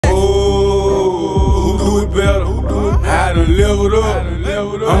I done leveled up.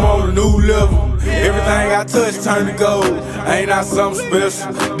 I'm on a new level. Everything I touch turn to gold. Ain't I something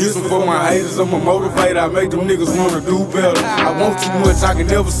special? This one for my haters. I'm a motivator. I make them niggas wanna do better. I want too much, I can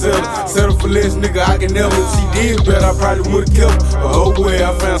never settle. Settle for less, nigga, I can never. If she did better, I probably would've kept her. But oh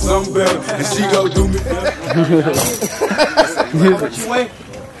well, I found something better, and she gon' do me better. How much you weigh?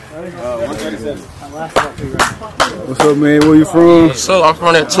 137. What's up, man? Where you from? What's up? I'm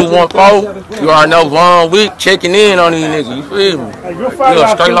from that 214. You already know Von Wick checking in on these niggas. You feel me?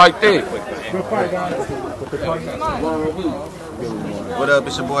 Yeah, straight like that. What up?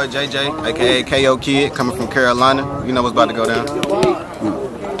 It's your boy JJ, aka KO Kid, coming from Carolina. You know what's about to go down. I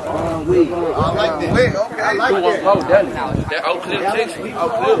like that. Wait, okay, I like that. That Oak Cliff, Texas.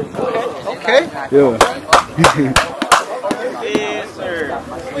 Oak Cliff. Okay. Yeah. Yes, sir.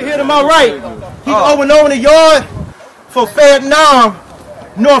 We hit him out right. He's over in the yard from Vietnam,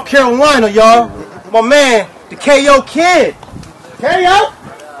 North Carolina, y'all. My man, the KO Kid. KO?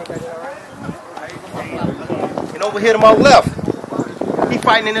 And over here to my left, he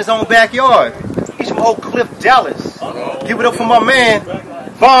fighting in his own backyard. He's from Oak Cliff, Dallas. Give it up for my man,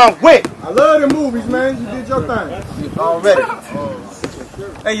 Von Wick. I love the movies, man. You did your thing. Already.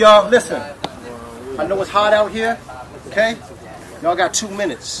 Hey, y'all, listen. I know it's hot out here, okay? Y'all got 2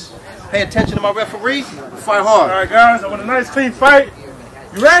 minutes. Pay attention to my referee. Fight hard. All right, guys. I want a nice, clean fight.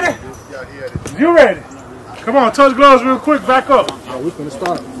 You ready? You ready? Come on, touch gloves real quick. Back up. Oh, we're gonna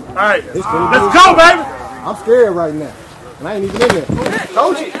start. All right. Let's go, baby. I'm scared right now. And I ain't even in there.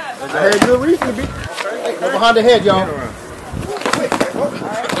 Told you. I had good reason to be. Hey, go behind the head, y'all.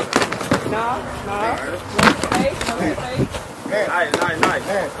 Nice.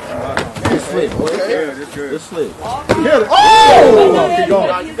 It's slick, boy. It's slick. Oh! Keep going.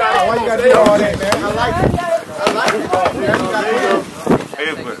 Why you gotta do all that, man? I like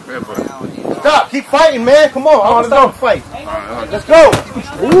it. Stop. Keep fighting, man. Come on. I want to stop the fight. Let's go.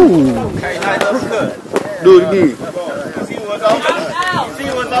 Ooh. Okay, nice. That's good. Do it again. You see what's on? You see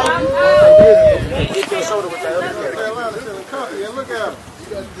what's on? Get your shoulder with that other hand. Look at him.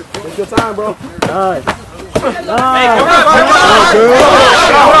 Take your time, bro. All right. Hey, come on.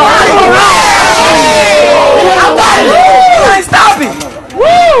 Stop it! Woo!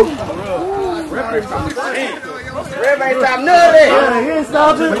 Reb ain't stop nothing. He ain't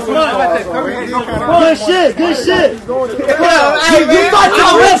stopping. Good shit. Good shit. You thought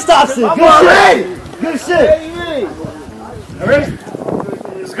your ref stops it. Good shit. Ready?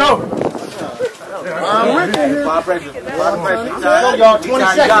 Let's go. I'm Wick in here. Go, y'all. 20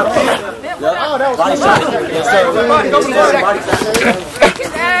 seconds. Oh, that was body shot. Yes, sir.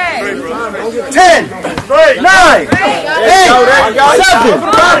 10, 9, 8, 7,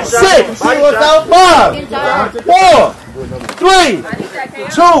 6, 5, 4, 3,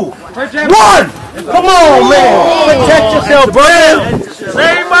 2, 1. Come on, man. Protect yourself, brother.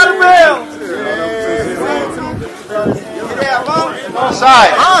 Saved by the bell.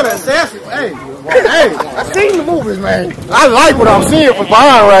 Side. Hey, I seen the movies, man. I like what I'm seeing from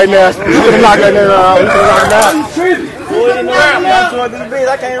behind right now. You can knock that nigga out.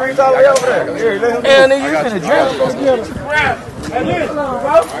 I can't reach all the way over there. Hell, nigga, you finna drink.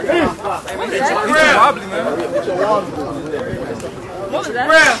 What was that?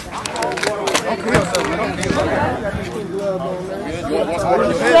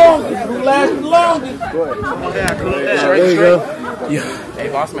 There you go. Hey,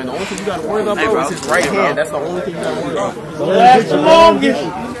 boss man, the only thing you gotta worry about, bro, is his right hand. That's the only thing you gotta worry about. Last the longest.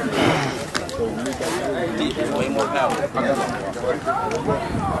 Way more power.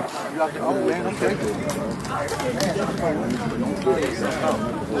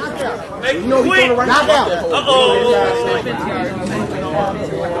 You know he's gonna knock out.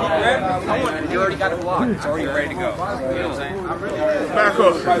 You already got it blocked. It's already ready to go. You know what I'm saying? Back up.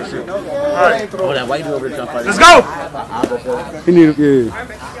 All right. Oh, that white dude over there trying to fight. Let's go. He need to get.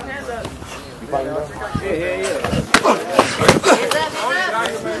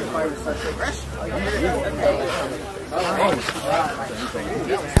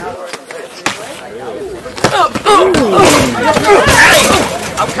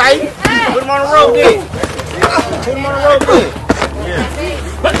 Okay. Put him on the road then. Put him on the road then.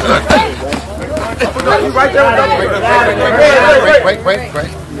 You right there. Break. Ready.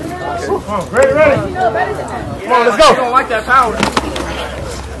 Come on, let's go. You don't like that power.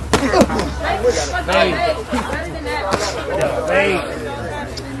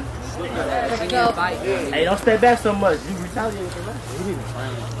 Hey, don't stay back so much. You retaliate for that.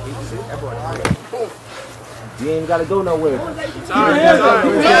 You ain't gotta go nowhere. 1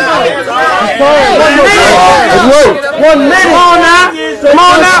 minute. Come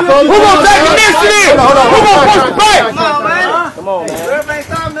on now. Who gonna take initiative? Who gonna push the back?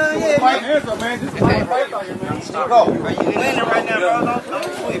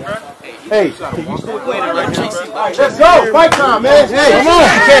 Hey, let's go. Fight time, man. Hey, come on. You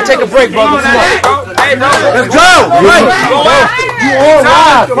can't take a break, bro. Let's go. Fight. You all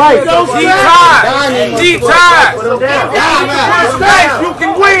right. Fight. Deep time. You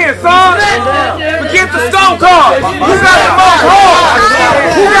can win, son. Forget the stone card. Who got the most hard?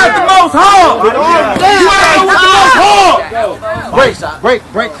 Who got the most hard? You got the most hard.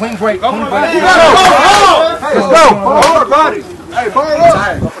 Break, clean break. Who got the most hard? Let's go. Hey, ball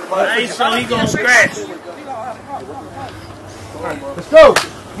up. Hey, so he gonna scratch. Let's go.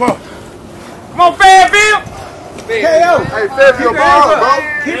 Come on, Fairfield. KO. Hey, Fairfield, ball up, bro.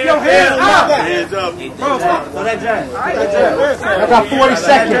 Keep your hands up. Hands up. I got 40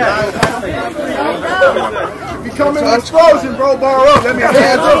 seconds. If you come in with explosion, bro, ball up. Let me have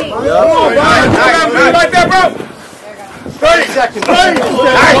hands up. Come on, bro. Like that, bro. 30 seconds. Nice.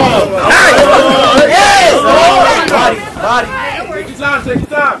 Body. Take your time, take your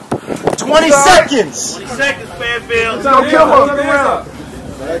time. 20 seconds. 20 seconds, Fairfield. Don't kill him.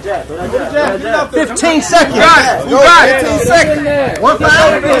 15 seconds. Who got it? 15 seconds. 1 10.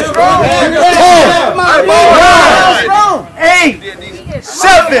 8.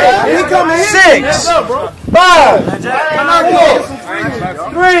 7. 6. 5.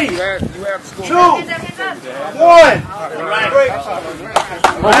 3. 2. 1.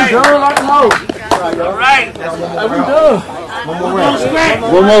 All right. One more round.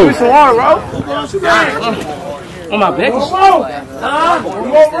 One more. On my back. One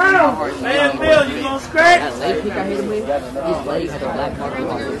more round. Fairfield, you gonna scratch?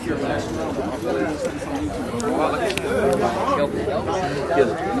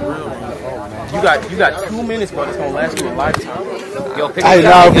 You got 2 minutes, bro. It's gonna last you a lifetime. Yo, pick Hey,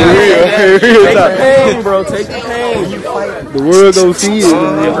 nah, for real. Take the pain, bro. Take the pain. The world don't see it.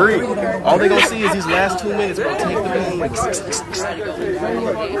 All they gonna see is these last 2 minutes, bro. Take the pain.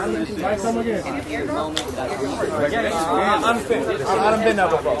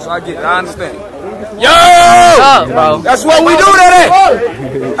 So I get it. I understand. Yo! Bro. That's what we do that at.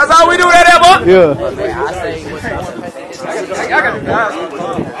 That's how we do that at, boy. Yeah.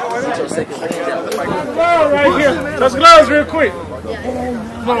 Right here. Touch gloves real quick.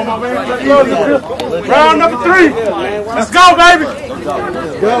 Come on, my man. Touch gloves real quick. Round number 3. Let's go, baby.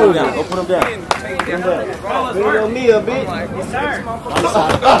 Go put him down. Video me a bit. Right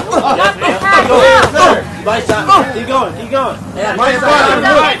side. Keep going. Right side. Let's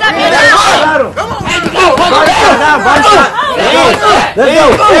go.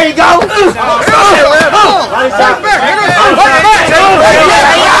 There you go. Right side.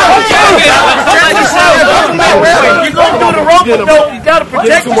 You're going to do the rope, though. You got to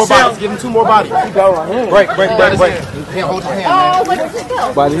protect yourself. Give him 2 more bodies. Break. Can't hold your hand,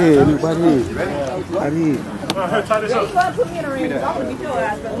 man. Body head. Tie this up.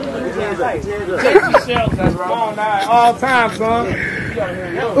 All time, son.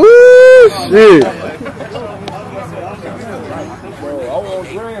 Ooh, shit.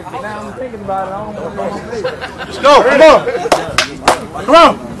 Let's go. Come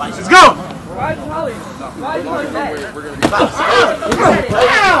on. Let's go.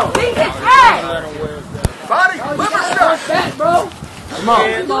 Come on.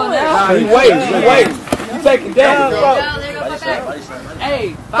 He waiting. You taking down.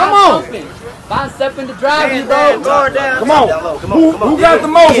 Hey, Come on. find something to drive you, bro. Come on. Who got the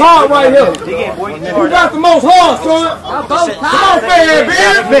most hard right here? Who got the most hard, son? Come on,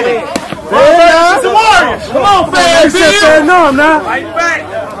 Fairfield. It's the Warriors. Come on, Fairfield. No, now. Fight back.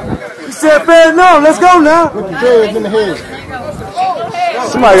 He said fair no. Let's go now. With the heads in the head.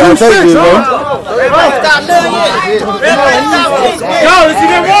 Somebody gotta take this, bro. Go, let's see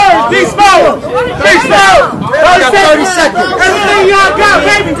them Warriors. Be smaller. 30 seconds. Everything y'all got,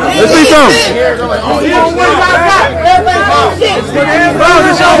 baby. Let's see some. You don't what y'all got.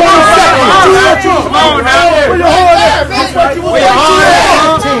 Come on now. Where your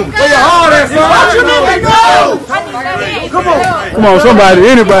heart at, son? Come on, somebody,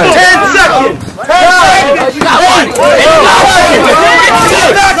 anybody. 10 seconds. 10 seconds. You got one.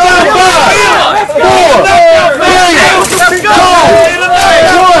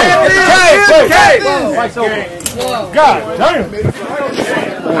 God damn.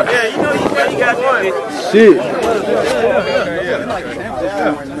 Yeah, you know you got one. Shit.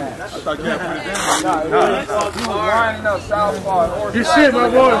 Good shit, my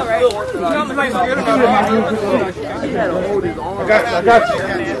boy. I got you.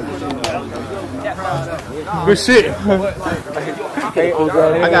 Good shit.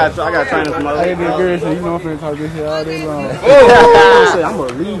 I got training smoke. Hey, big girl, so you know I'm finna talk this shit all day long. I'm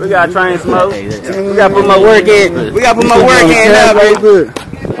gonna leave. We got train smoke. We gotta put my work in. We gotta put my work in now, baby.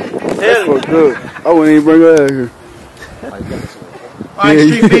 That's for good. I wouldn't even bring her out here. Alright,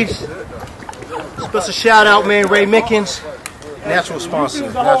 Streetbeefs. Special shout out, man, Ray Mickens. Natural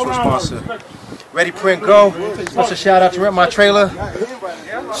sponsor. Ready Print Go. Special shout out to Rent My Trailer.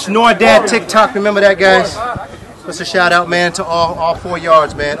 Snore Dad TikTok, remember that, guys? Special shout out, man, to all 4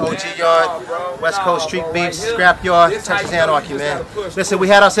 yards, man. OG Yard, West Coast Streetbeefs, Scrap Yard, Texas Anarchy, man. Listen, we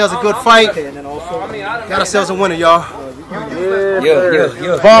had ourselves a good fight. Got ourselves a winner, y'all.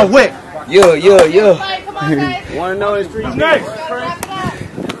 Yeah. Von Wick. Yeah. Wanna know his street? Next.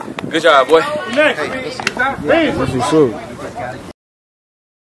 Good job, boy. Next. What's your